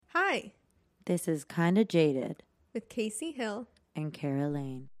Hi, This is Kinda Jaded with Casey Hill. and Cara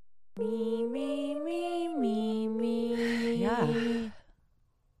Lane. Me. Yeah.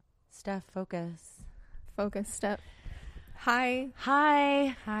 Steph, focus. Focus step. Hi.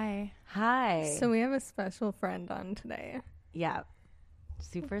 Hi. So we have a special friend on today. Yeah.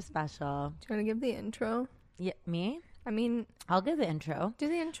 Super special. Do you want to give the intro? Yeah, me? I mean, I'll give the intro. do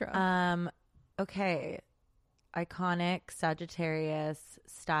the intro. Okay. Iconic Sagittarius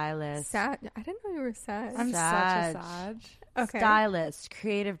stylist. I didn't know you were sad. I'm Sag. such a Sag. Okay. Stylist,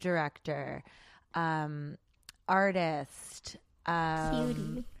 creative director, artist,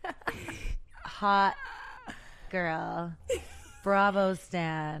 Cutie. hot girl, Bravo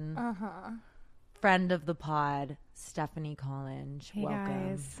stan, friend of the pod, Stephanie Collinge. Hey Welcome.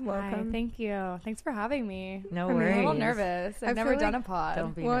 guys. Welcome. Hi, thank you. Thanks for having me. No I mean, worries. I'm a little nervous. I I've never feel done like- a pod.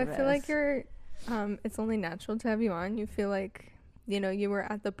 Don't be Well, nervous. I feel like you're, it's only natural to have you on. You feel like, you were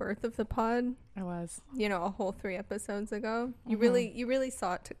at the birth of the pod, I was. a whole 3 episodes ago. You really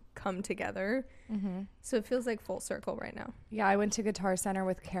saw it to come together. So it feels like full circle right now. Yeah, I went to Guitar Center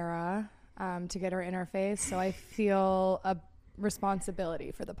with Cara to get her interface, so I feel a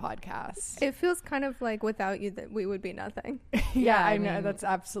responsibility for the podcast. It feels kind of like without you that we would be nothing. Yeah, I I know. mean- That's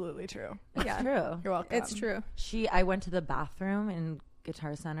absolutely true. Yeah. True. You're welcome. It's true. I went to the bathroom in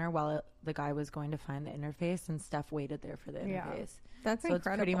Guitar Center while the guy was going to find the interface, and Steph waited there for the Yeah. interface. That's So incredible.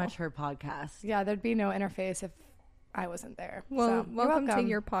 it's pretty much her podcast. Yeah, there'd be no interface if I wasn't there. Well, So, you're welcome to welcome.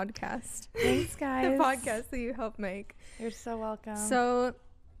 your podcast. Thanks, The guys. podcast that you helped make. You're so welcome. So,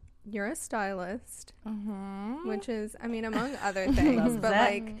 you're a stylist, Mhm. which is, among other things, Loves but it.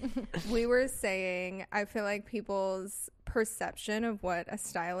 like we were saying, I feel like people's perception of what a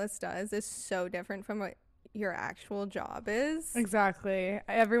stylist does is so different from what your actual job is. Exactly.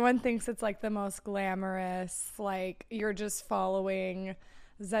 Everyone thinks it's like the most glamorous, like you're just following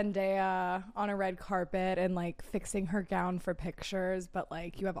Zendaya on a red carpet and like fixing her gown for pictures, but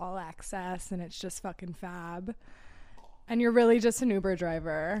like you have all access and it's just fucking fab. And you're really just an Uber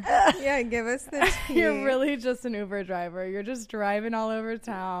driver. Yeah, give us the tea. You're really just an Uber driver. You're just driving all over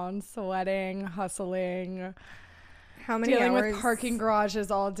town, sweating, hustling, How many dealing hours? with parking garages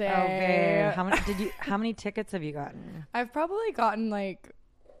all Oh, day. babe. How many tickets have you gotten? I've probably gotten like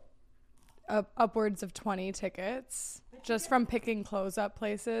upwards of 20 tickets just from picking clothes up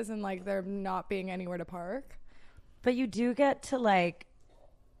places and like there not being anywhere to park. But you do get to like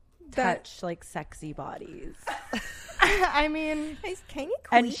That- touch like sexy bodies. I mean, It's kind of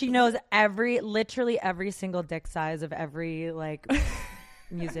And she knows literally every single dick size of every like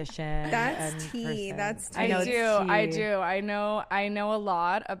musician. That's and tea. person. That's tea. I know I it's do. tea. I know a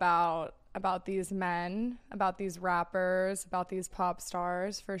lot about these men, about these rappers, about these pop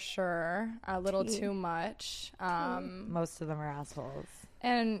stars for sure. A little Tea. too much. Most of them are assholes.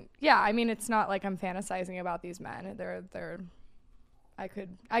 And yeah, I mean, it's not like I'm fantasizing about these men. I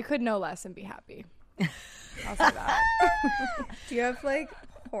could know less and be happy. I'll say that. Do you have like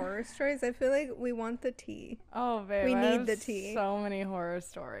horror stories? I feel like we want the tea. Oh, babe. We I need have the tea. So many horror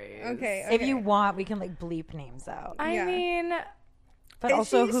stories. Okay. If you want, we can like bleep names out. I Yeah. mean, But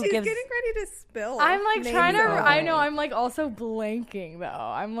also, who she's gives? getting ready to spill. I'm like names trying to. out. I know. I'm like also blanking though.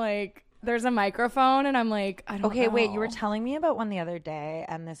 I'm like, there's a microphone, and I'm like, I don't Okay, know. wait. You were telling me about one the other day,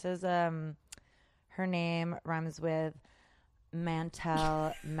 and this is her name rhymes with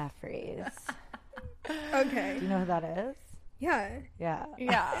Mantel Meffries. Okay. Do you know who that is? Yeah. Yeah.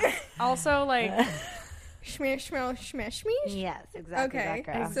 Yeah. Also, like, Shmesh, shmel, shmesh, meesh? Yes, exactly. Okay.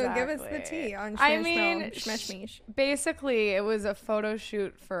 That girl. So give us the Exactly. tea on I shmesh, mean, shmel, shmesh, meesh. basically, it was a photo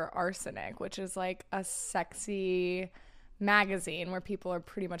shoot for Arsenic, which is like a sexy magazine where people are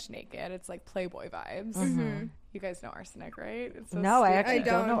pretty much naked. It's like Playboy vibes. You guys know Arsenic, right? It's so No, I stupid. actually I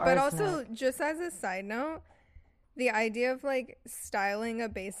don't. know But arsenic. also, just as a side note, the idea of like styling a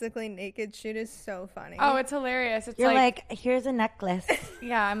basically naked shoot is so funny. Oh, it's hilarious. It's You're like, here's a necklace.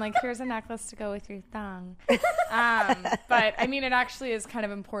 yeah, I'm like, here's a necklace to go with your thong. But I mean, it actually is kind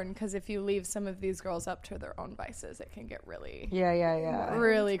of important because if you leave some of these girls up to their own vices, it can get really, yeah.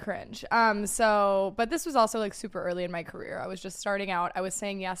 really cringe. But this was also like super early in my career. I was just starting out. I was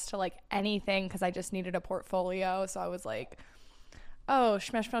saying yes to like anything because I just needed a portfolio. So I was like, oh,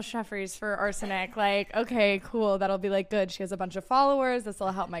 Shmesh Sheffries for Arsenic. Like, okay, cool. That'll be like good. She has a bunch of followers. This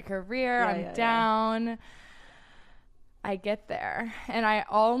will help my career. I'm down. I get there. And I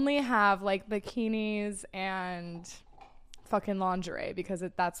only have like bikinis and fucking lingerie because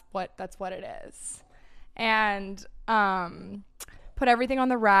that's what it is. And put everything on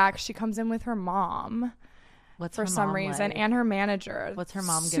the rack. She comes in with her mom. What's for her some mom reason, like? and her manager. What's her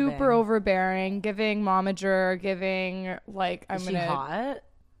mom Super giving? overbearing, giving momager, giving like Is she hot?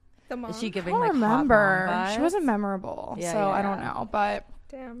 The mom. Is she giving I like don't remember. hot mom vibes? She wasn't memorable, Yeah, so yeah, I don't yeah. know. But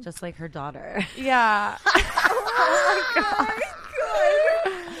Damn. Just like her daughter. yeah.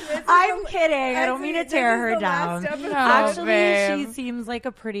 I'm kidding. I don't mean to tear her down. No, Actually, babe. she seems like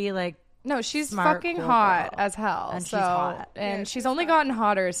a pretty like. No, she's Smart, fucking cool hot girl. as hell. And she's so, hot. And Yeah, she's she's only hot. gotten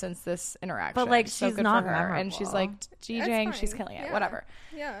hotter since this interaction. But, like, So she's good not for her. And she's like That's DJing. She's fine. killing it. Yeah. Whatever.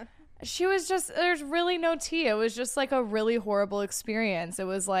 Yeah. She was just, there's really no tea. It was just like a really horrible experience. It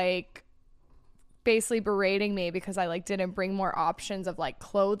was like basically berating me because I like didn't bring more options of like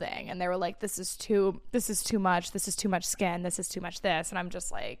clothing. And they were like, this is too much. This is too much skin. This is too much this. And I'm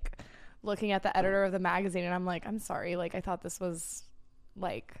just like looking at the editor of the magazine and I'm like, I'm sorry. Like I thought this was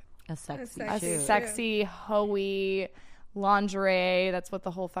like A sexy A a shoot. sexy, hoey lingerie. That's what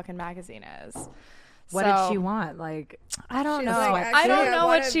the whole fucking magazine is. What So, did she want? Like, I don't She's know. like, I actually, don't I know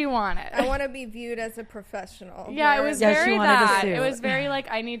what wanna- she wanted. I want to be viewed as a professional. Yeah, it was Yeah, she very wanted a that. suit. It was very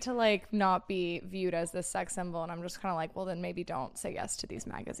like I need to like not be viewed as this sex symbol, and I'm just kind of like, well, then maybe don't say yes to these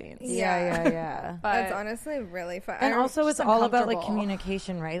magazines. yeah. But That's honestly really fun. And also, it's just all about like uncomfortable.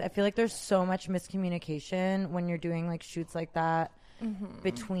 communication, right? I feel like there's so much miscommunication when you're doing like shoots like that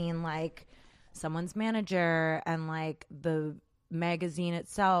between like someone's manager and like the magazine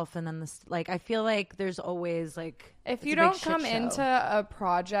itself, and then this like I feel like there's always like if it's you a big don't shit come show. into a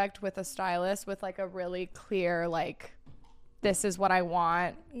project with a stylist with like a really clear like this is what I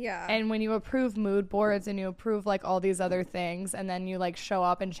want. Yeah. And when you approve mood boards and you approve like all these other things and then you like show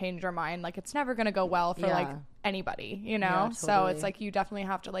up and change your mind, like it's never going to go well for like Yeah. anybody, you know? Yeah, So totally. it's like you definitely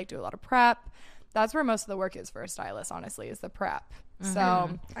have to like do a lot of prep. That's where most of the work is for a stylist, honestly, is the prep. So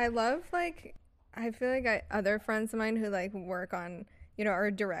I love like I feel like other friends of mine who like work on, you know,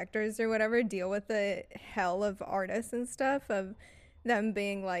 are directors or whatever, deal with the hell of artists and stuff of them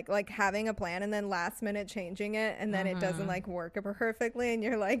being like having a plan and then last minute changing it and then it doesn't like work perfectly and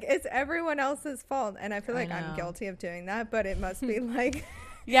you're like it's everyone else's fault, and I feel like I'm know. guilty of doing that, but it must be like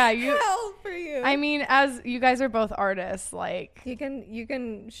yeah, you hell for you. I mean, as you guys are both artists, like you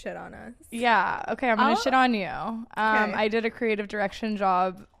can shit on us. yeah, okay, I'm gonna shit on you. Okay. I did a creative direction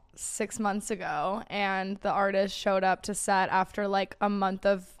job 6 months ago, and the artist showed up to set after like a month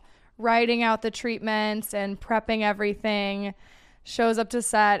of writing out the treatments and prepping everything. Shows up to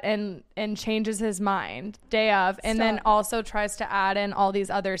set and changes his mind day of, and then Stop. also tries to add in all these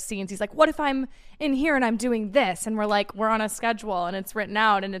other scenes. He's like, what if I'm in here and I'm doing this? And we're like, we're on a schedule and it's written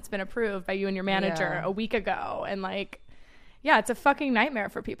out and it's been approved by you and your manager Yeah. a week ago. And like, yeah, it's a fucking nightmare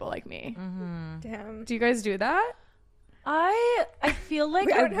for people like me. Damn. Do you guys do that? I feel like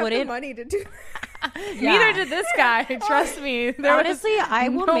We I don't have the wouldn't. money to do Neither did this guy. Trust me. There was Honestly, I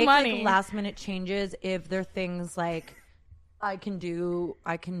will no make money. like last minute changes if they're things like I can do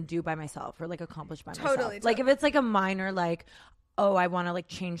by myself or like accomplish by myself. Totally, Like if it's like a minor like, oh, I want to like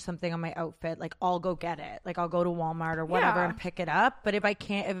change something on my outfit, like I'll go get it. Like I'll go to Walmart or whatever Yeah. and pick it up. But if I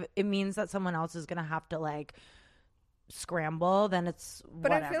can't, if it means that someone else is gonna have to like scramble, then it's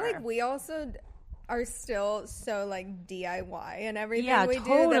But whatever. I feel like we also are still so like DIY and everything Yeah, we do that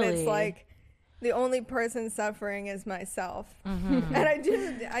totally. it's like the only person suffering is myself. And I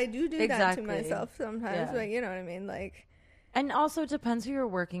do that to Exactly. myself sometimes, Yeah. but you know what I mean? Like And also it depends who you're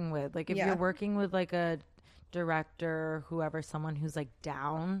working with. Like if Yeah. you're working with like a director, whoever, someone who's like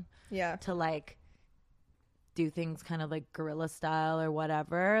down yeah. to like do things kind of like guerrilla style or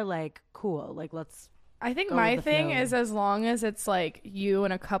whatever, like cool. Like let's I think go my with the thing flow. is as long as it's like you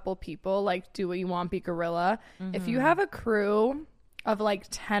and a couple people like do what you want, be guerrilla. If you have a crew of like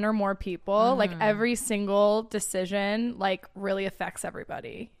 10 or more people, like every single decision like really affects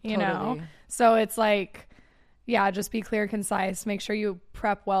everybody, you know? Totally. So it's like, yeah, just be clear, concise, make sure you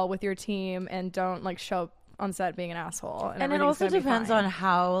prep well with your team and don't like show up on set being an asshole. And it everything's also gonna be depends fine. on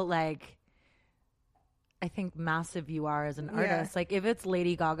how like I think massive you are as an Yeah. artist. Like if it's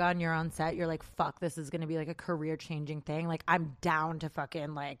Lady Gaga and you're on set, you're like, fuck, this is gonna be like a career changing thing. Like I'm down to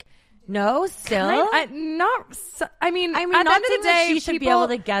fucking like no, still. I mean, at the end not of the saying that day, she should be people- able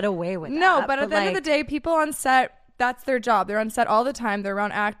to get away with No, that, but at the end of the like, day, people on set, that's their job. They're on set all the time. They're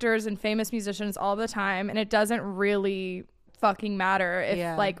around actors and famous musicians all the time. And it doesn't really fucking matter if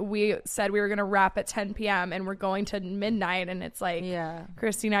Yeah. like we said we were going to wrap at 10 p.m. and we're going to midnight and it's like Yeah.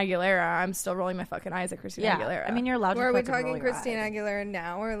 Christina Aguilera. I'm still rolling my fucking eyes at Christina yeah. Aguilera. I mean, you're allowed Where are to we fucking roll talking your Christina eyes. Aguilera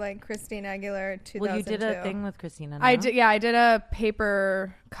now or like Christina Aguilera 2002? Well, you did a thing with Christina. No? I did a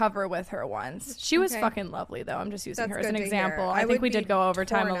paper cover with her once. She was Okay. fucking lovely though. I'm just using That's her as good an to example. hear. I think would we be did go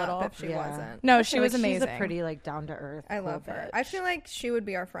overtime a torn up little. if she Yeah. wasn't. No, I she feel was like amazing. She's a pretty like down to earth. I love cool her. bitch. I feel like she would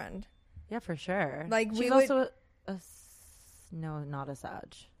be our friend. Yeah, for sure. Like, she's we would- also no, not a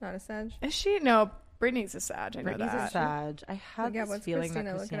Sag. Not a Sag. Is she? No. Brittany's a Sag. I know Brittany's that. a Sag. I have Yeah, this what's feeling Christina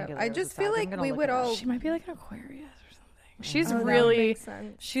that looking Christina up? Aguilera I is just a feel Sag. like I'm gonna we look would it up. all. She might be like an Aquarius or something. She's Oh, that really, makes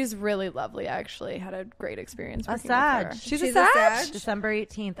sense. she's really lovely. Actually, had a great experience. A working with Sag. her. She's a She's a Sag. Sag? December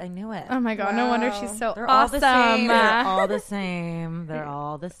 18th. I knew it. Oh my god! No wonder she's Wow. so They're all awesome. the same. They're all the same. They're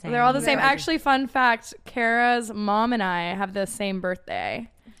all the same. They're all the same. Yeah. Actually, fun fact: Kara's mom and I have the same birthday,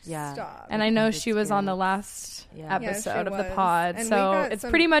 Yeah. Stop. and I know Kindred she was on the spirits. last Yeah. episode she of the was. pod. And we So got it's some-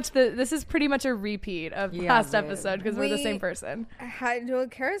 pretty much this is pretty much a repeat of Yeah, last dude. episode because we're the We- same person. Well,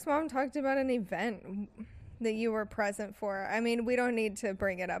 Kara's mom talked about an event that you were present for. I mean, we don't need to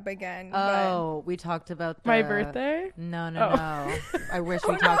bring it up again. Oh, we talked about My birthday. No. Oh. I wish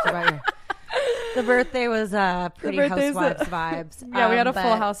we talked about your. The birthday was Pretty birthday's Housewives vibes. Yeah, we had a full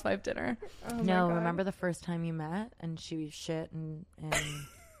but housewife dinner. But, oh my No, God. remember the first time you met and she shit in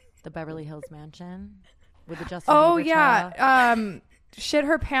the Beverly Hills mansion with the Justin Oh Bieber yeah, trial? shit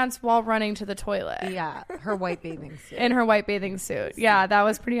her pants while running to the toilet Yeah, her white bathing suit. in her white bathing suit. Yeah, that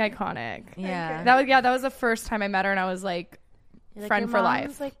was pretty iconic. Yeah. That was the first time I met her, and I was like, You're like, friend your for mom life.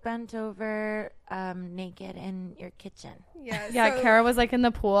 was like bent over naked in your kitchen. Yeah, yeah. so- Kara was like in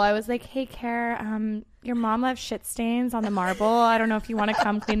the pool. I was like, hey, Kara, your mom left shit stains on the marble. I don't know if you want to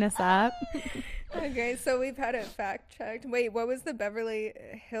come clean this up. Okay, so we've had it fact checked. Wait, what was the Beverly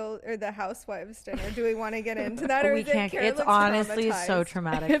Hill or the Housewives dinner? Do we want to get into that, or We is it can't. Kara It's looks honestly so traumatized?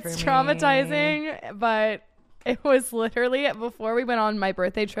 traumatic. It's for me. traumatizing, but it was literally before we went on my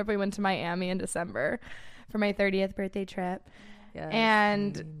birthday trip. We went to Miami in December for my 30th birthday trip. Yes.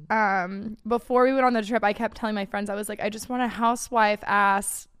 And before we went on the trip, I kept telling my friends, I was like, I just want a housewife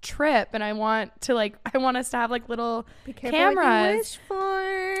ass trip, and I want us to have like little Be careful what you cameras. wish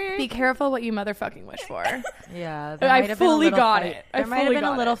for. Be careful what you motherfucking wish for. Yeah, I there might have been a fully little got fight. it. I There might have fully been a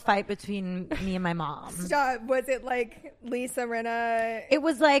got little it. fight between me and my mom. Stop. Was it like Lisa Rinna? It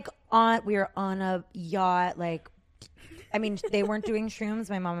was like we were on a yacht, like, I mean, they weren't doing shrooms,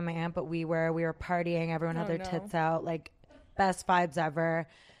 my mom and my aunt, but we were partying. Everyone had Oh, their no. tits out, like best vibes ever.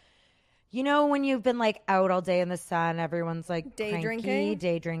 You know, when you've been like out all day in the sun, everyone's like Day cranky, drinking?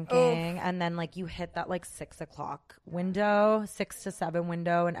 day drinking, and then like you hit that like 6 o'clock window, 6 to 7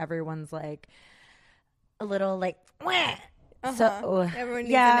 window, and everyone's like a little like, wah. So Everyone needs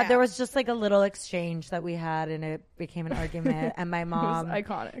a yeah, nap. there was just like a little exchange that we had, and it became an argument. And my mom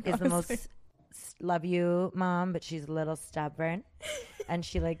iconic, is the honestly. most love you mom, but she's a little stubborn, and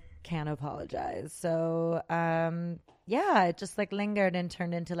she like can't apologize. So yeah, it just like lingered and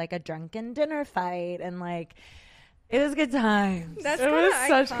turned into like a drunken dinner fight, and like it was good times. That's It was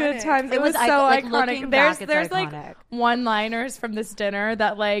kinda such good iconic. times. It, It was was so like, iconic. looking There's back, it's there's iconic. like one-liners from this dinner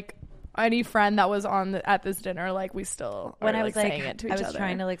that like any friend that was at this dinner, like we still When are, I was like like, saying it to I each was other.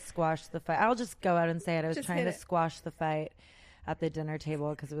 trying to like squash the fight. I'll just go out and say it. I was Just trying hit to it. squash the fight at the dinner table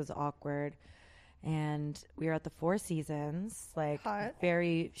because it was awkward. And we were at the Four Seasons, like Hot.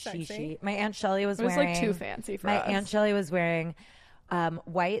 very Sexy. she. My Aunt Shelley was It was wearing like too fancy for my us. Aunt Shelley was wearing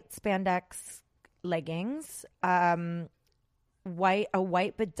white spandex leggings, a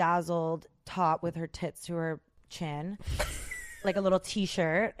white bedazzled top with her tits to her chin, like a little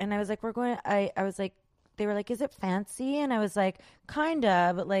t-shirt. And I was like, I was like, they were like, is it fancy? And I was like,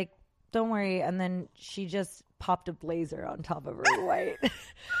 kinda, but like, don't worry. And then she just popped a blazer on top of her white.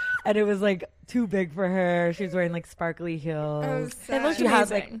 And it was like too big for her. She was wearing like sparkly heels. Oh, It sad. looked She had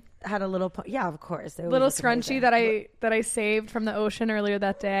amazing. had a little yeah, of course, it Little was scrunchie amazing. that I saved from the ocean earlier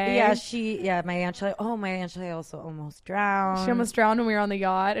that day. Yeah, my Aunt Shelley. Oh, my Aunt Shelley also almost drowned. She almost drowned when we were on the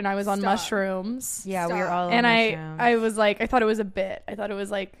yacht, and I was on Stop. mushrooms. Yeah, we were Stop. all on And mushrooms. I was like, I thought it was a bit. I thought it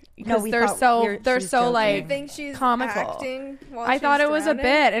was like because we they're thought so she they're was so joking. like You think she's comical. acting while I thought she's it was a drowning?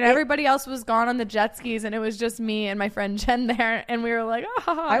 bit, and everybody else was gone on the jet skis, and it was just me and my friend Jen there, and we were like,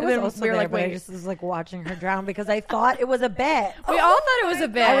 oh, I and was then also we were there, like, but I wait. just was like watching her drown because I thought it was a bit. We all thought it was a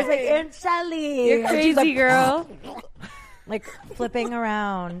bit. I was like, Aunt Shelley, You're And she's crazy, like, girl. like flipping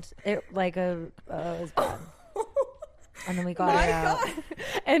around. It like it was bad. And then we got My it out. God.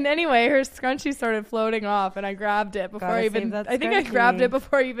 And anyway, her scrunchie started floating off, and I grabbed it before Gotta I even. save that I think I scrunchie. grabbed it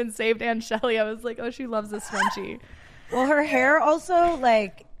before I even saved Aunt Shelley. I was like, oh, she loves this scrunchie. Well, her hair also,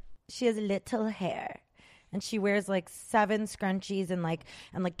 like, she has little hair. And she wears like 7 scrunchies and like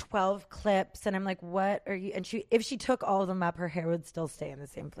 12 clips. And I'm like, what are you? And if she took all of them up, her hair would still stay in the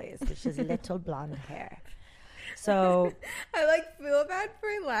same place because she has little blonde hair. So, I like feel bad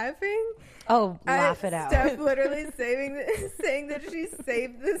for laughing. laugh it out. Steph literally saying that she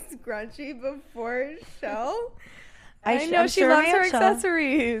saved the scrunchie before show. I know I'm she sure loves my her Aunt Shell-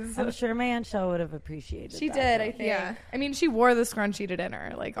 accessories. I'm sure my Aunt Shell would have appreciated She that, did, though. I think. Yeah. I mean, she wore the scrunchie to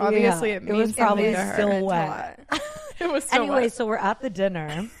dinner. Like, obviously, Yeah, it it was means probably something to her. still It's wet. hot. It was so Anyway, wet. so we're at the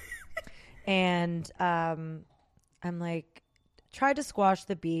dinner, And I'm like, tried to squash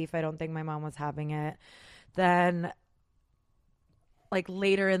the beef. I don't think my mom was having it. Then, like,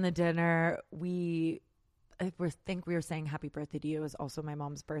 later in the dinner, I think we were saying happy birthday to you. It was also my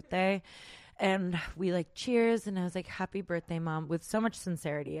mom's birthday. And we like cheers. And I was like, happy birthday, Mom, with so much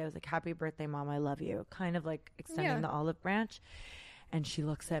sincerity. I was like, happy birthday, Mom. I love you. Kind of like extending the olive branch. And she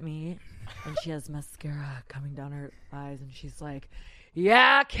looks at me and she has mascara coming down her eyes. And she's like,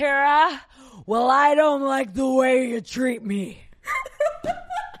 yeah, Kara. Well, I don't like the way you treat me.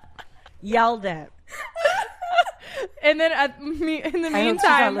 Yelled it. And then in the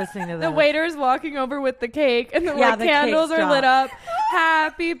meantime, the waiter's walking over with the cake, and the candles are lit up.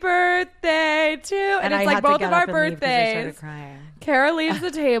 Happy birthday to, and it's like both of our birthdays. Kara leaves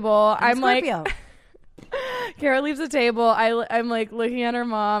the table. I'm like, Kara leaves the table. I'm like looking at her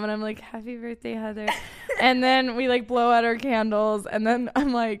mom, and I'm like, happy birthday, Heather. And then we like blow out our candles, and then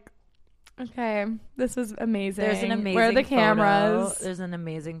I'm like, okay, this was amazing. There's an amazing Where are the cameras? There's an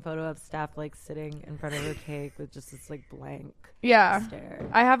amazing photo of Steph like sitting in front of her cake with just this like blank stare.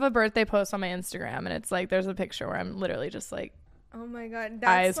 I have a birthday post on my Instagram, and it's like there's a picture where I'm literally just like, oh my God,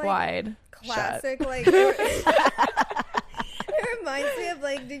 that's eyes like wide, classic. Shut. Like it reminds me of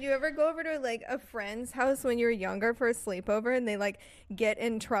like, did you ever go over to like a friend's house when you were younger for a sleepover, and they like get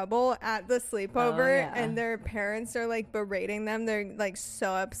in trouble at the sleepover, and their parents are like berating them? They're like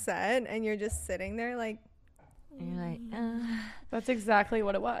so upset, and you're just sitting there like, and you're like, that's exactly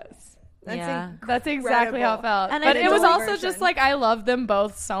what it was. That's exactly how it felt. And but it was also just like, I love them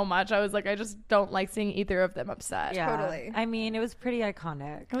both so much. I was like, I just don't like seeing either of them upset. Yeah. Totally. I mean, it was pretty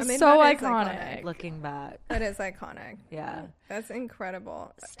iconic. It was so iconic. Looking back. That is iconic. Yeah. That's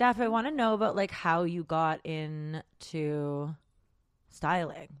incredible. Steph, I want to know about like how you got into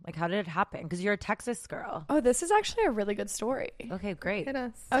styling. Like, how did it happen? Because you're a Texas girl. Oh, this is actually a really good story. Okay, great. Hit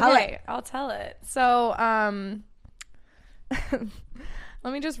us. Okay, I'll tell it. So,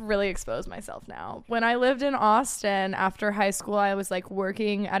 let me just really expose myself now. When I lived in Austin after high school, I was like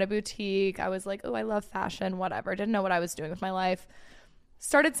working at a boutique. I was like, oh, I love fashion, whatever. Didn't know what I was doing with my life.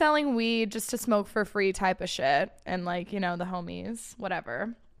 Started selling weed just to smoke for free type of shit. And like, you know, the homies,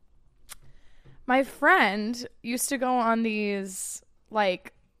 whatever. My friend used to go on these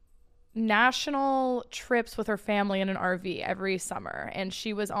like national trips with her family in an RV every summer. And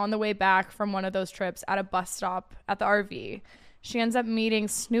she was on the way back from one of those trips at a bus stop at the RV. She ends up meeting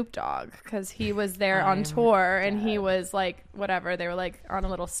Snoop Dogg because he was there on tour, and he was like, whatever. They were like on a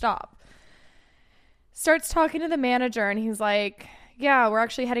little stop. Starts talking to the manager, and he's like, yeah, we're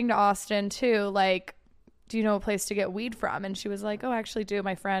actually heading to Austin too. Like, do you know a place to get weed from? And she was like, oh, I actually do.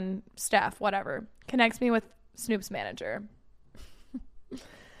 My friend Steph, whatever. Connects me with Snoop's manager.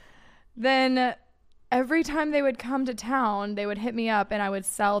 Then every time they would come to town, they would hit me up and I would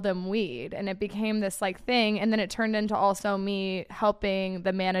sell them weed. And it became this like thing. And then it turned into also me helping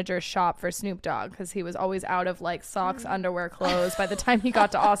the manager shop for Snoop Dogg because he was always out of like socks, underwear, clothes by the time he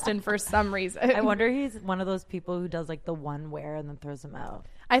got to Austin for some reason. I wonder he's one of those people who does like the one wear and then throws them out.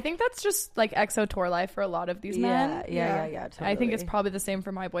 I think that's just like EXO tour life for a lot of these men. Yeah, totally. I think it's probably the same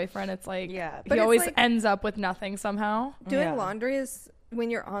for my boyfriend. It's like, but he always like, ends up with nothing somehow. Doing laundry is, when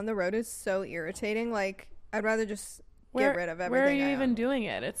you're on the road, is so irritating. Like, I'd rather just get rid of everything. Where are you even doing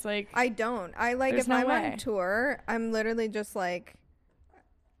it? It's like, I don't. I like, if I'm on tour, I'm literally just like,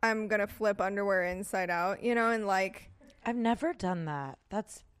 I'm gonna flip underwear inside out, you know, and like, I've never done that.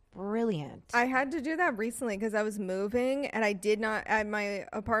 That's brilliant. I had to do that recently because I was moving and I did not, my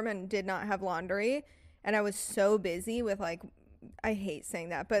apartment did not have laundry, and I was so busy with like, I hate saying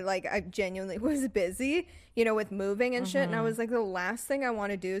that, but like I genuinely was busy, you know, with moving and shit. And I was like, the last thing I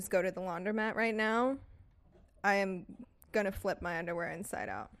want to do is go to the laundromat right now. I am gonna flip my underwear inside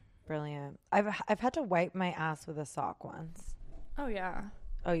out. Brilliant. I've had to wipe my ass with a sock once. Oh yeah.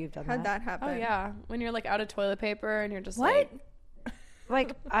 Oh, you've done that? How'd that happen? Oh yeah. When you're like out of toilet paper and you're just what?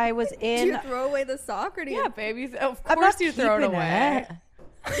 Like I was in. Do you throw away the sock or do you? Yeah, baby. Of course you throw it away.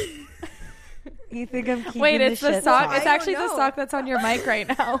 You think I'm keeping Wait, it's the sock. It's actually the sock that's on your mic right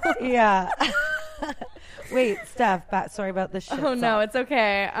now. Yeah. Wait, Steph. Sorry about the shit. Oh no, sock. it's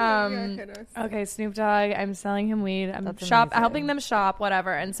okay. Okay, Snoop Dogg. I'm selling him weed. I'm helping them shop,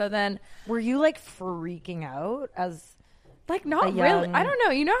 whatever. And so then, were you like freaking out as? Like not really. I don't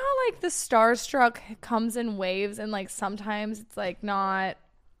know. You know how like the starstruck comes in waves, and like sometimes it's like not.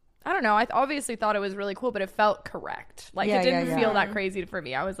 I don't know. I obviously thought it was really cool, but it felt correct. Like it didn't feel that crazy for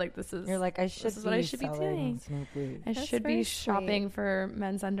me. I was like, "This is." You're like, this is what I should be doing. I should be shopping for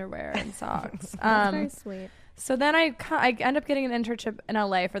men's underwear and socks. That's very sweet. So then I end up getting an internship in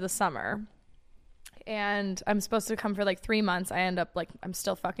LA for the summer, and I'm supposed to come for like 3 months. I end up like, I'm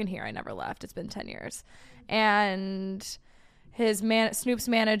still fucking here. I never left. It's been 10 years. And Snoop's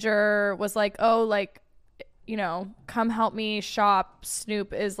manager was like, oh, like, you know, come help me shop.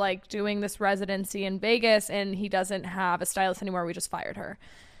 Snoop is like doing this residency in Vegas and he doesn't have a stylist anymore. We just fired her.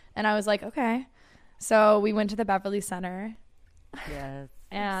 And I was like, okay. So we went to the Beverly Center. Yes.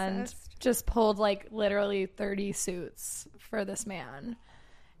 And just pulled like literally 30 suits for this man.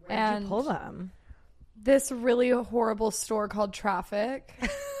 Where'd you pull them? This really horrible store called Traffic.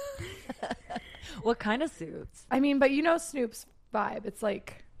 What kind of suits? I mean, but you know Snoop's vibe. It's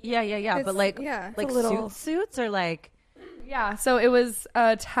like... Yeah. But like, like little... suits or like... Yeah, so it was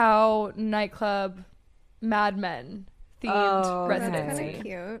a Tao nightclub Mad Men themed residency. That's kind of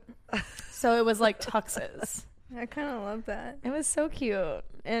cute. So it was like tuxes. I kind of love that. It was so cute.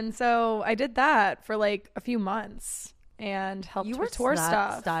 And so I did that for like a few months and helped with tour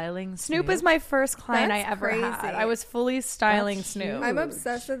stuff. Styling Snoop is my first client That's I ever crazy. had. I was fully styling Snoop. I'm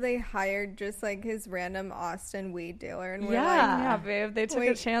obsessed that they hired just like his random Austin weed dealer. And we're Yeah, babe. They took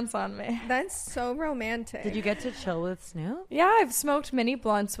a chance on me. That's so romantic. Did you get to chill with Snoop? Yeah, I've smoked mini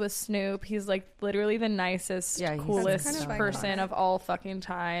blunts with Snoop. He's like literally the nicest, coolest kind of person of all fucking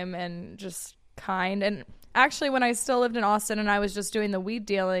time and just kind. And actually, when I still lived in Austin and I was just doing the weed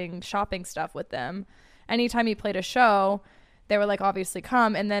dealing shopping stuff with them, anytime he played a show, they were like, obviously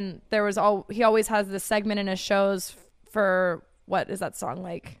come. And then he always has this segment in his shows for, what is that song,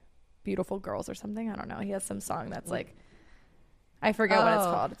 like Beautiful Girls or something? I don't know. He has some song that's like, I forget what it's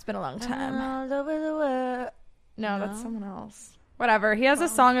called. It's been a long time. All over the world. No, that's someone else. Whatever. He has a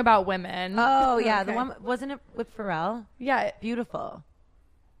song about women. Oh, yeah. The one, wasn't it with Pharrell? Yeah. Beautiful.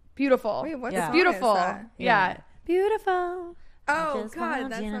 Beautiful. Wait, what It's song beautiful. is that? Yeah. Beautiful. Oh,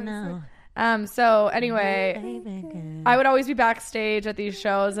 God. That song's So anyway, I would always be backstage at these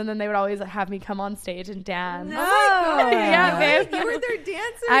shows, and then they would always have me come on stage and dance. Oh my God. Yeah, babe. You were their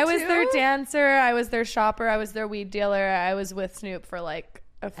dancer I was too? their dancer. I was their shopper. I was their weed dealer. I was with Snoop for like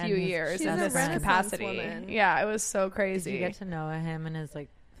a few years She's in a this Renaissance capacity. woman. Yeah, it was so crazy. Did you get to know him and his like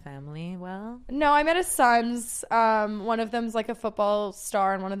family well? No, I met his sons. One of them's like a football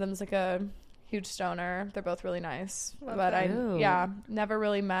star, and one of them's like a huge stoner. They're both really nice. Love but that. I never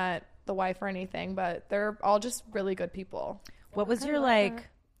really met the wife or anything, but they're all just really good people. What was your like,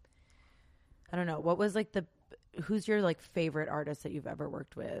 I don't know, what was like who's your like favorite artist that you've ever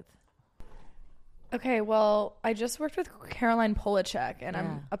worked with? Okay, well, I just worked with Caroline Polachek, and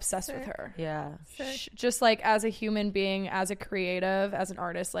I'm obsessed with her. Yeah. Just like as a human being, as a creative, as an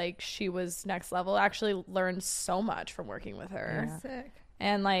artist, like she was next level. I actually learned so much from working with her. Yeah. Sick.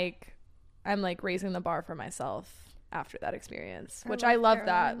 And like, I'm like raising the bar for myself after that experience, which I love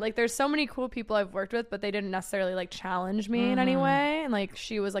that. Like there's so many cool people I've worked with, but they didn't necessarily like challenge me in any way. And like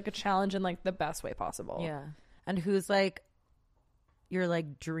she was like a challenge in like the best way possible. Yeah. And who's like your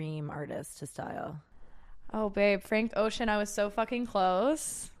like dream artist to style? Oh, babe, Frank Ocean. I was so fucking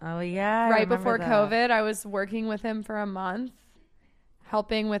close. Oh yeah. Right before COVID, I was working with him for a month,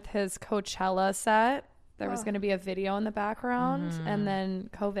 helping with his Coachella set. There was going to be a video in the background, and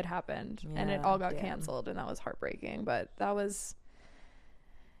then COVID happened, and it all got canceled, and that was heartbreaking. But that was,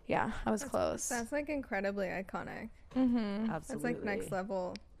 I was close. That's like incredibly iconic. Absolutely. That's like next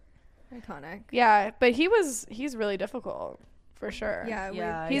level iconic. Yeah, but he's really difficult for sure.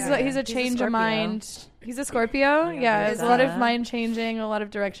 Yeah. He's a change of mind. He's a Scorpio. Yeah, it's a lot of mind changing, a lot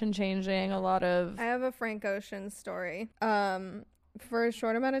of direction changing, a lot of. I have a Frank Ocean story. For a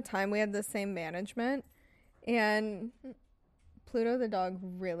short amount of time, we had the same management. And Pluto the dog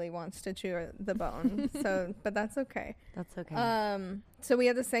really wants to chew the bone. But that's okay. That's okay. So we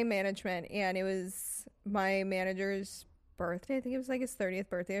had the same management, and it was my manager's birthday. I think it was like his 30th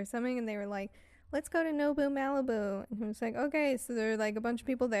birthday or something. And they were like, let's go to Nobu, Malibu. And he was like, okay. So there were like a bunch of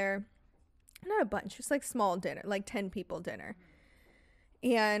people there. Not a bunch, just like small dinner, like 10 people dinner.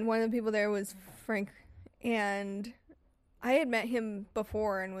 And one of the people there was Frank. And I had met him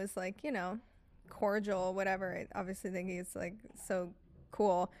before and was like, cordial, whatever. I obviously think he's like so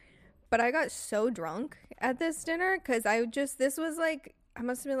cool, but I got so drunk at this dinner because this was like, I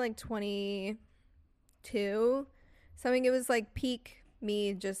must have been like 22 something. It was like peak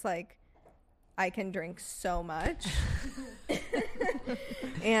me, just like I can drink so much.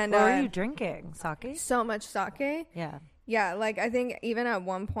 And what were you drinking? Sake? So much sake. Yeah, like I think even at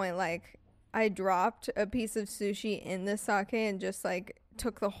one point, like I dropped a piece of sushi in the sake and just like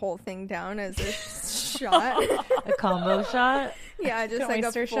took the whole thing down as a shot. A combo shot? Yeah, just like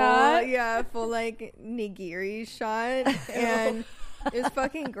oyster a full shot? Yeah, full like nigiri shot. And it was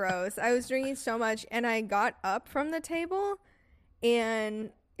fucking gross. I was drinking so much, and I got up from the table,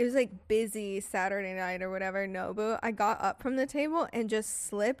 and it was like busy Saturday night or whatever, Nobu. I got up from the table and just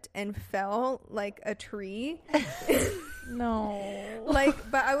slipped and fell like a tree. No. Like,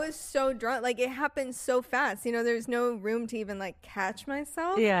 but I was so drunk. Like, it happened so fast. You know, there's no room to even like catch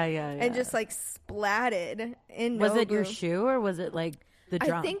myself. Yeah. And just like splatted in Was Nobu. it your shoe or was it like the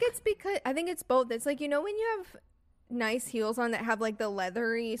drunk? I think it's both. It's like, you know, when you have nice heels on that have like the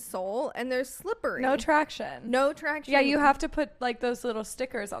leathery sole and they're slippery. No traction. Yeah, you have to put like those little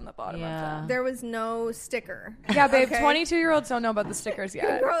stickers on the bottom of them. There was no sticker. Yeah, babe, 22-year-olds don't know about the stickers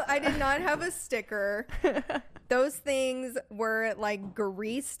yet. Girl, I did not have a sticker. Those things were like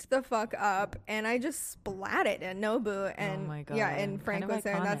greased the fuck up and I just splatted at Nobu. And oh my God. Yeah, and Frank kind of was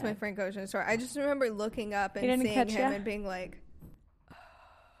there. And that's my Frank Ocean story. I just remember looking up and seeing him and being like,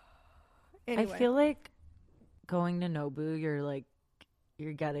 anyway. I feel like going to Nobu,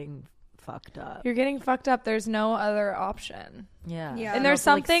 you're getting fucked up. You're getting fucked up. There's no other option. Yeah. And there's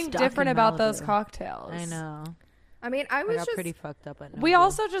something different about those cocktails. I know. I mean, I got pretty fucked up at Nobu. We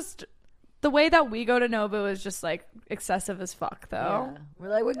also just, the way that we go to Nobu is just like excessive as fuck though. Yeah. We're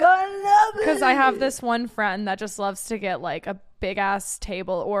like, we're going to Nobu. Because I have this one friend that just loves to get like a big ass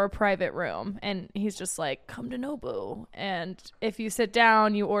table or a private room, and he's just like, come to Nobu, and if you sit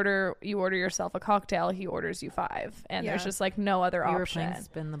down, you order yourself a cocktail, he orders you 5, and there's just like no other option. We were playing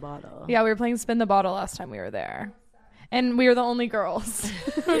spin the bottle. Yeah, we were playing spin the bottle last time we were there, and we were the only girls.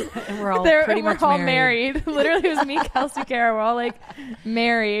 And we're all pretty much married. Literally, it was me, Kelsey, Kara. We're all like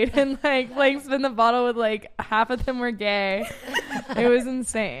married and like playing spin the bottle with like half of them were gay. It was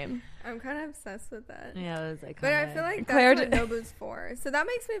insane. I'm kind of obsessed with that. Yeah, it was like. But I feel like that's what Nobu's for. So that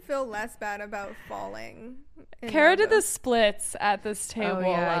makes me feel less bad about falling. Kara did the splits at this table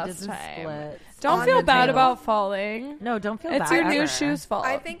last time. Don't feel bad about falling. No, don't feel bad. It's your new shoes fault.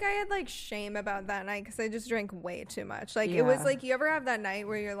 I think I had like shame about that night because I just drank way too much. Like it was like, you ever have that night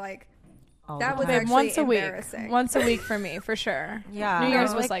where you're like, that was actually once a embarrassing. Week. Once a week for me, for sure. Yeah. New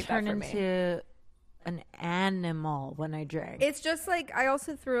Year's was like that for me. Into an animal when I drank. It's just like I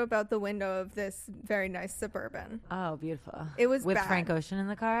also threw up out the window of this very nice Suburban. Oh, beautiful. It was with bad. Frank Ocean in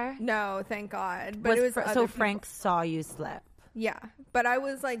the car. No, thank God. But it was so Frank saw you slip. Yeah, but I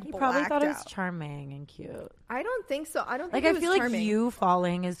was like, he probably thought it was charming and cute. I don't think so. I don't think like. It was I feel charming. like you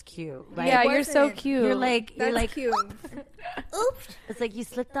falling is cute. Like, yeah, you're so cute. You're like cute. Oops! It's like you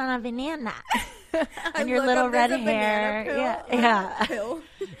slipped on a banana. And your little red hair. Yeah.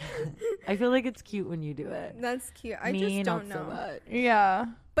 I feel like it's cute when you do it. That's cute. I just don't know. So much. Yeah.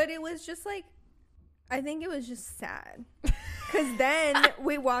 But it was just like, I think it was just sad. Because then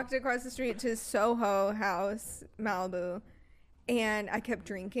we walked across the street to Soho House, Malibu, and I kept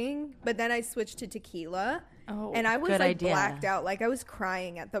drinking. But then I switched to tequila. Oh, and I was like blacked out. Like I was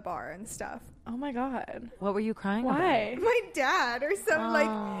crying at the bar and stuff. Oh my God. What were you crying Why? about? My dad or something. Like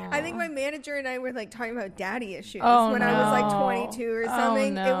I think my manager and I were like talking about daddy issues when I was like 22 or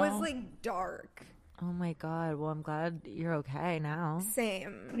something. No. It was like dark. Oh my God. Well, I'm glad you're okay now.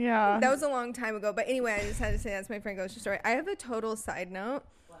 Same. Yeah. That was a long time ago. But anyway, I just had to say that's my Frank Ocean story. I have a total side note.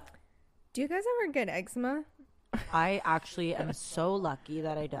 Do you guys ever get eczema? I actually am so lucky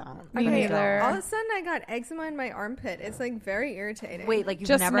that I don't. Me neither. All of a sudden, I got eczema in my armpit. It's like very irritating. Wait, like you've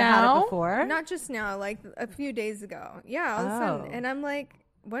just never now? had it before? Not just now, like a few days ago. Yeah, all of a sudden. And I'm like,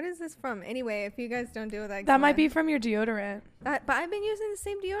 what is this from? Anyway, if you guys don't deal with eczema. That might be from your deodorant. But I've been using the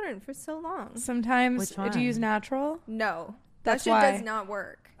same deodorant for so long. Sometimes. Which one? Do you use natural? No. That's that shit why. does not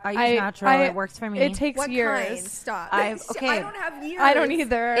work. I use natural. It works for me. It takes What years. kind? Stop. I don't have years. I don't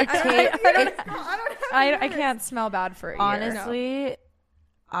either. I I can't smell bad for a year. Honestly,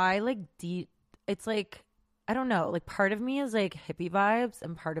 I like it's like, I don't know, like part of me is like hippie vibes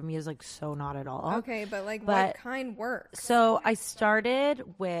and part of me is like so not at all. Okay, but what kind works? So I started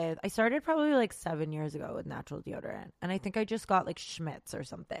probably like 7 years ago with natural deodorant, and I think I just got like Schmidt's or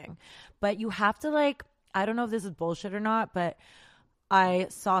something. But you have to like, I don't know if this is bullshit or not, but I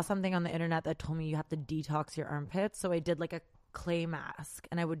saw something on the internet that told me you have to detox your armpits. So I did like a clay mask,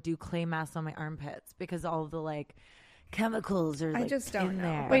 and I would do clay masks on my armpits because all of the like chemicals are like, I just don't know.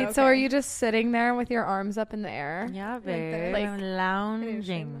 there. Wait, Okay. so are you just sitting there with your arms up in the air? Yeah, babe. Like- I'm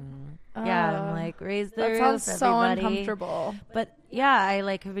lounging. Yeah, I'm like, raise the That roof, sounds so everybody. uncomfortable. But yeah, I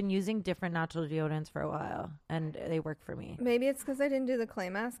like have been using different natural deodorants for a while, and they work for me. Maybe it's because I didn't do the clay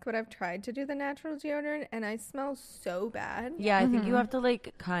mask, but I've tried to do the natural deodorant, and I smell so bad. Yeah, I think you have to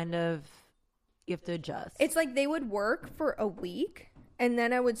like you have to adjust. It's like they would work for a week, and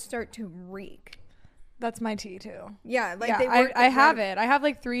then I would start to reek. That's my tea too. Yeah, like Yeah, they work. I have it. I have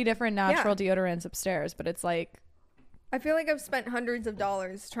like 3 different natural deodorants upstairs, but it's like I feel like I've spent hundreds of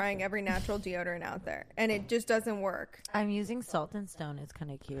dollars trying every natural deodorant out there, and it just doesn't work. I'm using Salt and Stone. It's kind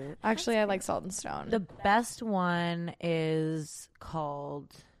of cute. Actually, I like Salt and Stone. The best one is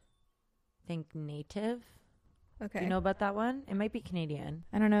called, I think, Native. Okay. Do you know about that one? It might be Canadian.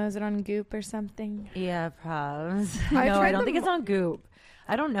 I don't know. Is it on Goop or something? Yeah, probs. I No, I tried don't the think it's on Goop.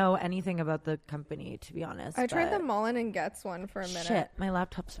 I don't know anything about the company, to be honest. I tried the but- Mullen and Getz one for a minute. Shit, my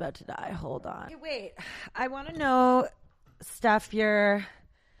laptop's about to die. Hold on. Hey, wait, I want to know, Steph, you're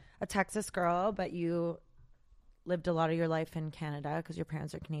a Texas girl, but you lived a lot of your life in Canada because your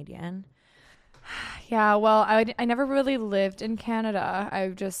parents are Canadian. Yeah, well, I never really lived in Canada.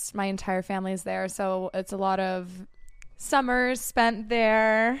 My entire family's there. So it's a lot of summers spent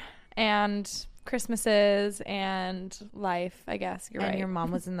there and Christmases and life, I guess. You're right. And your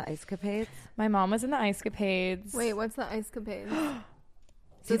mom was in the Ice Capades? My mom was in the Ice Capades. Wait, what's the Ice Capades? Do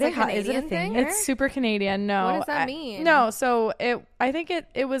So they it's a ha- is it a Canadian thing thing? here? It's super Canadian. No. What does that mean? No, so I think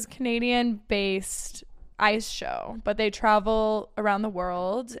it was Canadian-based ice show, but they travel around the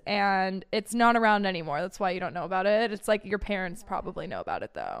world, and it's not around anymore. That's why you don't know about it. It's like your parents probably know about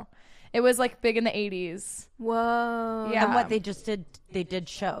it, though. It was like big in the 80s. Whoa. Yeah. And what they did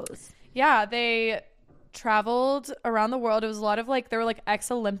shows. Yeah, they traveled around the world. It was a lot of like, there were like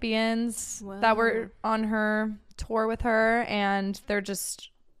ex-Olympians that were on her tour with her, and they're just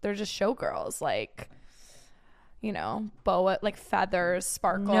showgirls, like, you know, boa, like feathers,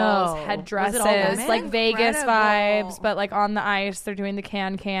 sparkles, No. Was headdresses, it all women? like Vegas Incredible. vibes, but like on the ice, they're doing the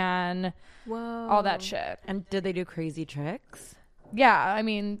can, Whoa. all that shit. And did they do crazy tricks? Yeah, I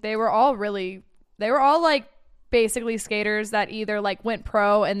mean, they were all like basically skaters that either like went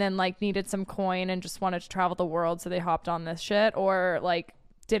pro and then like needed some coin and just wanted to travel the world, so they hopped on this shit, or like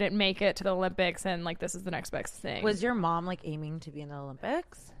didn't make it to the Olympics and like this is the next best thing. Was your mom like aiming to be in the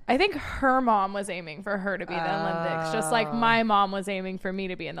Olympics? I think her mom was aiming for her to be in the Olympics, just like my mom was aiming for me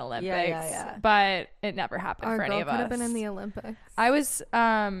to be in the Olympics. Yeah. But it never happened Our for any girl of could us. have been in the Olympics. I was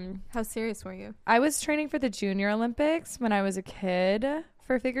How serious were you? I was training for the Junior Olympics when I was a kid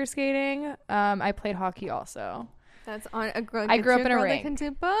for figure skating. I played hockey also. That's on a girl. I grew up in a That rink. can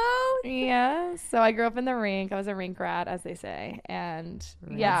do both. Yeah, so I grew up in the rink. I was a rink rat, as they say, and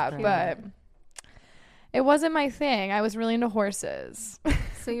That's yeah, great. but it wasn't my thing. I was really into horses.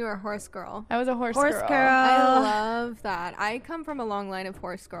 So you were a horse girl. I was a horse Horse girl. girl. I love that. I come from a long line of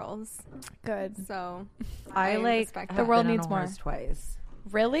horse girls, Good. so I like respect have that. The world been on needs a more. horse twice.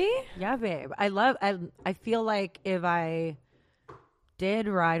 Really? Yeah, babe. I feel like if I did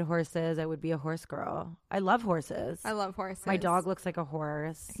ride horses, I would be a horse girl. I love horses. I love horses. My dog looks like a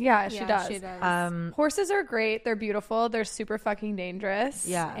horse. Yeah, she Yeah, does. She does. Horses are great. They're beautiful. They're super fucking dangerous.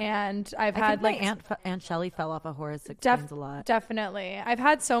 Yeah. And I've I had think like my aunt Shelley fell off a horse. Explains a lot. Definitely. I've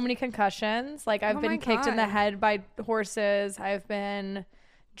had so many concussions. Like I've Oh been my kicked in the God. head by horses. I've been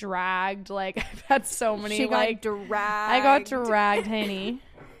dragged. Like I've had so many. she got like dragged. I got dragged, honey.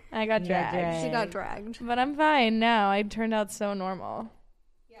 I got Yeah, dragged. She got dragged. But I'm fine now. I turned out so normal.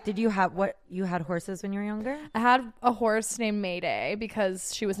 Did you have you had horses when you were younger? I had a horse named Mayday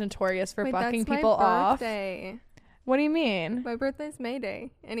because she was notorious for Wait, bucking that's people my off. birthday. What do you mean? My birthday's May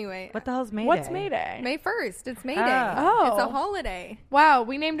Day. Anyway, What the hell's Mayday? What's Mayday? May 1st. It's May Day. Oh. It's a holiday. Wow,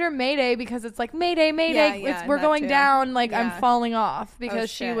 we named her Mayday because it's like Mayday, Mayday. Yeah, yeah, it's, we're that going too. down. Like I'm Yeah. falling off because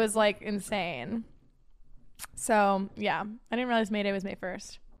she shit. was like insane. So yeah, I didn't realize Mayday was May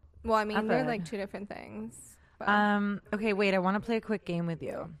 1st. Well, I mean, they're Epic. like two different things. But Okay, wait. I want to play a quick game with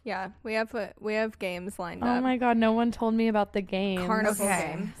you. yeah, we have games lined Oh up. my god, no one told me about the game. Carnival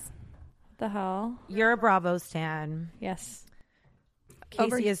Okay. games. The hell? You're a Bravo stan. Yes.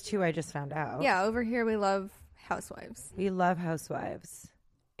 Casey is too. I just found out. Yeah, over here we love Housewives. We love Housewives,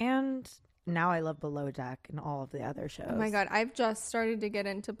 and now I love Below Deck and all of the other shows. Oh my god, I've just started to get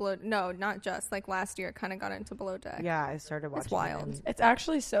into Below. No, not just like last year. Kind of got into Below Deck. Yeah, I started watching. It's wild. It, and It's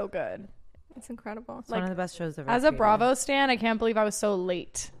actually so good. It's incredible. it's one of the best shows ever. As a created. Bravo stan, I can't believe I was so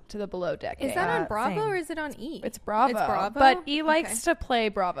late to the Below Deck Is game. that on Yeah, Bravo same. or is it on E? It's Bravo. It's Bravo? But he likes Okay. to play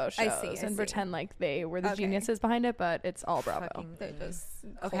Bravo shows I see. and pretend like they were the Okay. geniuses behind it, but it's all Bravo. Fucking They're just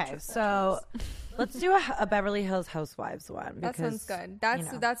Okay, culture so let's do a Beverly Hills Housewives one. that sounds because, good. That's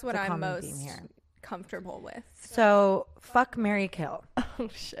you know, that's what it's a I'm common most theme here. comfortable with. So fuck, Mary, kill. Oh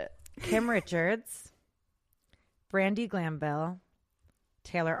shit. Kim Richards, Brandy Glanville,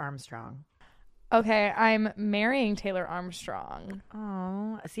 Taylor Armstrong. Okay, I'm marrying Taylor Armstrong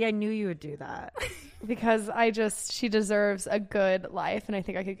Oh, see, I knew you would do that. because she deserves a good life, and I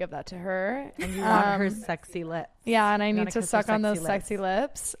think I could give that to her. And you want her sexy lips. Yeah, and I You need wanna to kiss her suck on those sexy sexy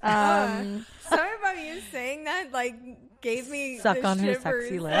lips. Sorry about you saying that. Like gave me Suck the on her shivers.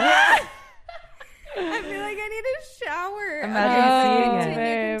 sexy lips. I feel like I need a shower. Imagine seeing it.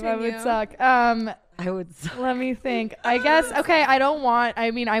 Babe, I would suck. I would suck. Let me think. I guess, okay, I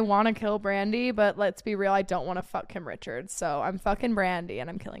want to kill Brandy, but let's be real, I don't want to fuck Kim Richards. So I'm fucking Brandy and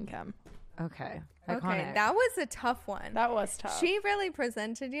I'm killing Kim. Okay. Okay, Iconic. that was a tough one. That was tough. She really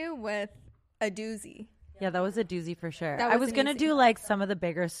presented you with a doozy. Yeah, that was a doozy for sure. That I was was an going to easy do like some of the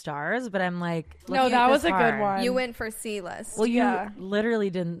bigger stars, but I'm like, No, looking that at was this a good hard. one. You went for C-list. Well, you Yeah. literally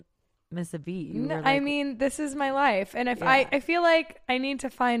didn't miss a beat. You No, were I like- mean, this is my life. And if Yeah. I feel like I need to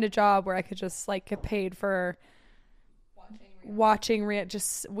find a job where I could just like get paid for watching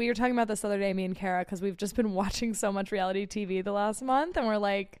we were talking about this the other day, me and Kara, because we've just been watching so much reality TV the last month, and we're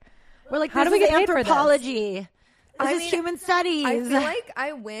like, how do we get paid for this? anthropology? This I is mean, human studies. I feel like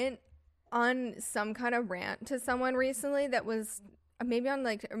I went on some kind of rant to someone recently that was maybe on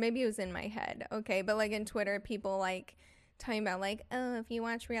like, or maybe it was in my head. Okay. But like in Twitter, people like talking about like, oh, if you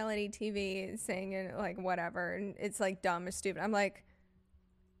watch reality TV, saying it like whatever, and it's like dumb or stupid. I'm like,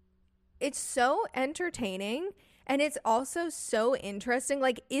 it's so entertaining. And it's also so interesting.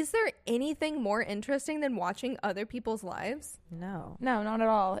 Like, is there anything more interesting than watching other people's lives? no. No, not at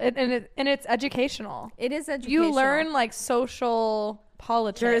all. And it's educational. It is educational. You learn like social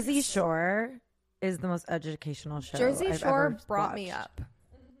politics. Jersey Shore is the most educational show. Jersey I've Shore ever brought me watched. up.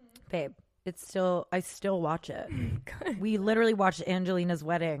 Babe. I still watch it. We literally watched Angelina's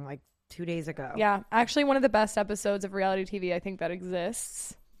wedding like 2 days ago. Yeah, actually, one of the best episodes of reality TV I think that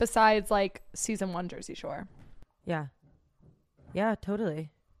exists, besides like season 1 Jersey Shore. Yeah. Yeah, totally.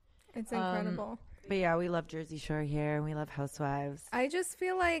 It's incredible. But yeah, we love Jersey Shore here and we love Housewives. I just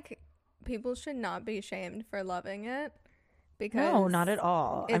feel like people should not be shamed for loving it. Because No, not at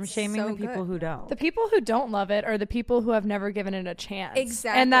all. I'm it's shaming so the people good. who don't. The people who don't love it are the people who have never given it a chance.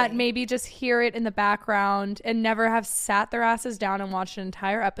 Exactly. And that maybe just hear it in the background and never have sat their asses down and watched an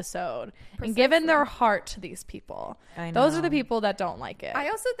entire episode and given their heart to these people. I Those are know. the people that don't like it. I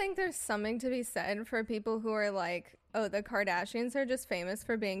also think there's something to be said for people who are like, oh, the Kardashians are just famous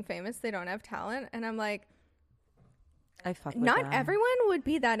for being famous. They don't have talent. And I'm like, I fuck with not them. everyone would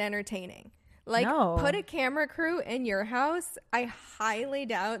be that entertaining. Like, No. put a camera crew in your house. I highly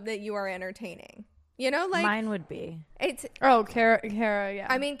doubt that you are entertaining. You know, like, Mine would be. it's, Oh, Kara, yeah.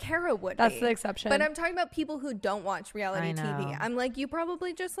 I mean, Kara would That's be. the exception. But I'm talking about people who don't watch reality I TV. know. I'm like, you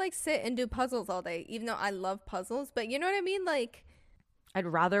probably just like sit and do puzzles all day, even though I love puzzles. But you know what I mean?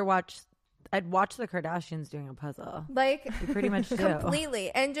 I'd watch the Kardashians doing a puzzle. Like You pretty much do. completely.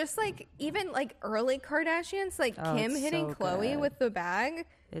 And just like even like early Kardashians, like Oh, Kim it's hitting so Khloe good. with the bag.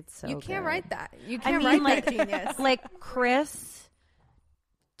 It's so You can't good. write that. You I can't mean, write that genius. like Chris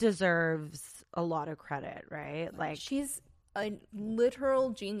deserves a lot of credit, right? Like, She's a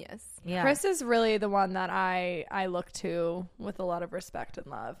literal genius. yeah. Chris is really the one that I look to with a lot of respect and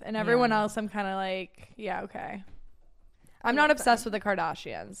love. And everyone else, I'm kind of like, yeah, okay. I'm not obsessed with the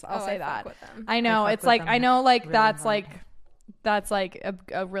Kardashians. I'll Oh, say I that. fuck with them. I know. fuck It's with like, them I know like really that's hard. like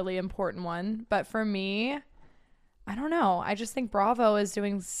a really important one. But for me, I don't know. I just think Bravo is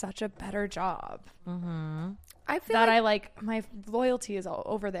doing such a better job. I feel That like I like, my loyalty is all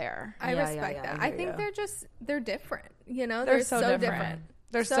over there. I Yeah, respect yeah, that. I I hear think you. they're different. You know, They're so different.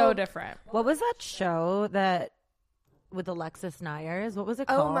 They're so different. What was that show that with Alexis Nyers? What was it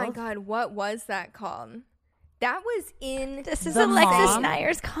called? Oh my God, what was that called? That was in This is The Alexis Mom?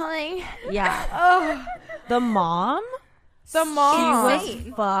 Nyers calling. Yeah. Oh, The Mom? the mom. She Insane.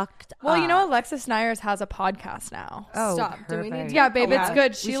 was fucked Well, you up. know, Alexis Nyers has a podcast now. Oh, Stop. Do we need perfect. to- Yeah, babe, Oh, it's yeah.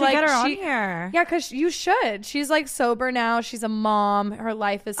 good. We She should like get her on she, here. Yeah, because you should. She's like sober now. She's a mom. Her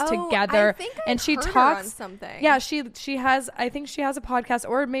life is Oh, together, I think and I've she heard her talks. on something. Yeah, she has. I think she has a podcast,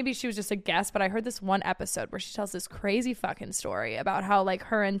 or maybe she was just a guest. But I heard this one episode where she tells this crazy fucking story about how like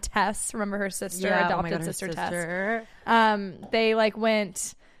her and Tess, remember her sister, Yeah, oh my adopted God, her sister sister. Tess. They like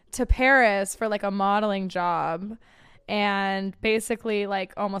went to Paris for like a modeling job. And basically,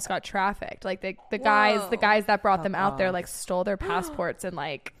 like, almost got trafficked. Like the guys that brought them out there, like, stole their passports and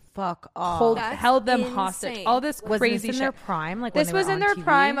like Fuck off. That's held them insane. hostage. All this Was crazy this in shit. their prime? Like when This they was were in on their TV?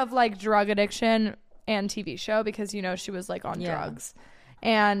 prime of like drug addiction and TV show because you know she was like on Yeah. drugs.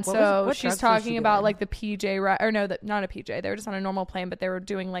 And What so drugs she's was talking she about doing? like the PJ or no, not a PJ. They were just on a normal plane, but they were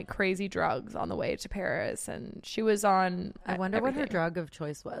doing like crazy drugs on the way to Paris. And she was on. I wonder what her everything. drug of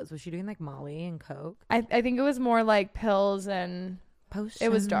choice was. Was she doing like Molly and Coke? I think it was more like pills and Potions.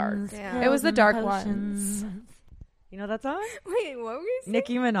 it was dark. Yeah. It was the pills dark and ones. potions. You know that song? Wait, what were you saying?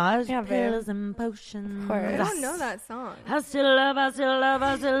 Nicki Minaj. Yeah, babe. Pills and potions. Of course. I don't know that song. I still love, I still love,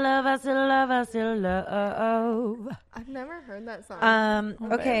 I still love, I still love, I still love. I've Never heard that song.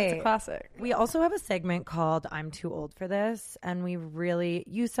 Okay. It's a classic. We also have a segment called I'm Too Old for This. And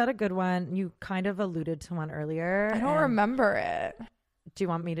you said a good one. You kind of alluded to one earlier. I don't remember it. Do you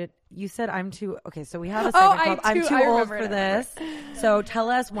want me to? You said okay, so we have a segment called I'm Too Old for This. So tell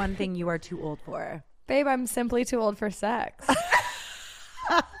us one thing you are too old for. Babe, I'm simply too old for sex.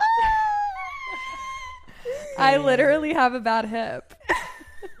 I literally have a bad hip.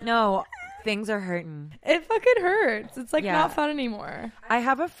 No, things are hurting. It fucking hurts. It's like not fun anymore. I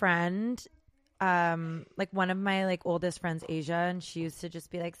have a friend, like one of my like oldest friends, Asia, and she used to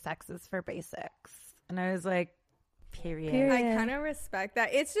just be like, sex is for basics. And I was like, period. I kind of respect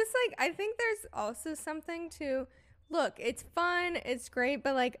that. It's just like, I think there's also something to, look, it's fun, it's great,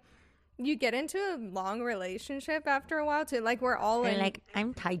 but like, you get into a long relationship after a while too. Like we're all in, like,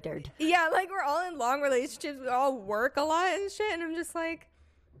 I'm tired. Yeah, like we're all in long relationships. We all work a lot and shit. And I'm just like,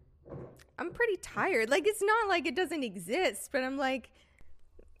 I'm pretty tired. Like it's not like it doesn't exist, but I'm like,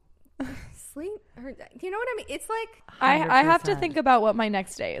 sleep. Or, you know what I mean? It's like I have to think about what my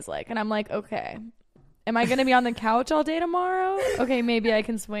next day is like, and I'm like, okay, am I going to be on the couch all day tomorrow? Okay, maybe I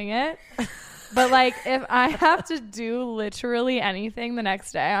can swing it. But, like, if I have to do literally anything the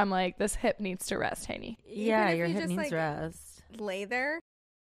next day, I'm like, this hip needs to rest, Haney. Yeah, your hip needs rest. Lay there.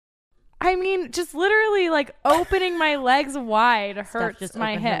 I mean, just literally, like, opening my legs wide hurts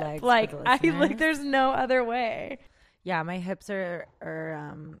my hip. Like, there's no other way. Yeah, my hips are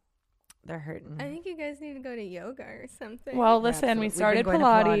they're hurting. I think you guys need to go to yoga or something. Well, listen, we started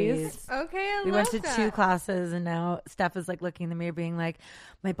Pilates. Okay, we went to 2 classes, and now Steph is like looking in the mirror, being like,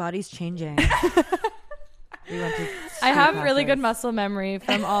 "My body's changing." We went to I have really good muscle memory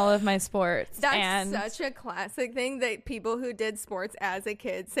from all of my sports. That's such a classic thing that people who did sports as a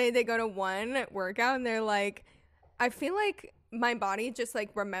kid say. They go to one workout and they're like, "I feel like my body just like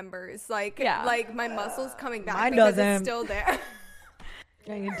remembers, like my muscles coming back Mine because doesn't. it's still there."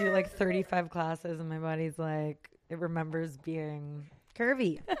 I can do like 35 classes and my body's like, it remembers being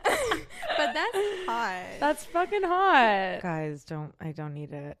curvy. But that's hot. That's fucking hot. Guys, I don't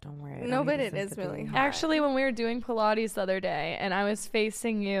need it. Don't worry. No, but it is really hot. Actually, when we were doing Pilates the other day and I was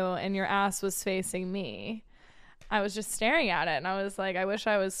facing you and your ass was facing me, I was just staring at it and I was like, I wish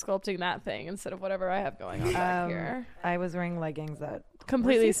I was sculpting that thing instead of whatever I have going on back here. I was wearing leggings that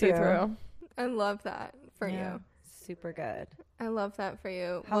completely see through. I love that for you. Super good. I love that for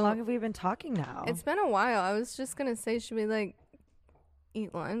you. How long have we been talking now? It's been a while. I was just going to say, should we like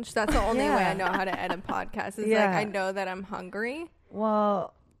eat lunch? That's the only way I know how to edit podcasts. Is like, I know that I'm hungry.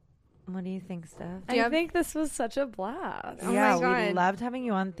 Well, what do you think, Steph? I think this was such a blast. Oh yeah, my God. We loved having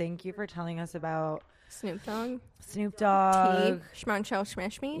you on. Thank you for telling us about Snoop Dogg. Tea. Schmanchel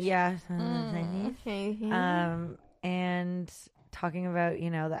Schmashme. Yeah. Okay. And talking about,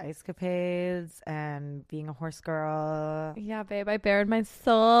 the ice capades and being a horse girl. Yeah, babe, I bared my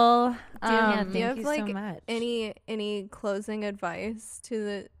soul. Do you have you like so much. any closing advice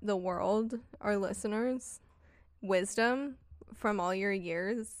to the world, our listeners? Wisdom from all your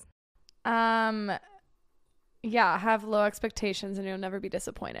years? Yeah, have low expectations and you'll never be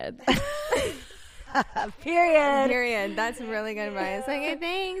disappointed. Period. That's really good advice. Okay,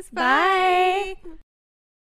 thanks. Bye. Bye.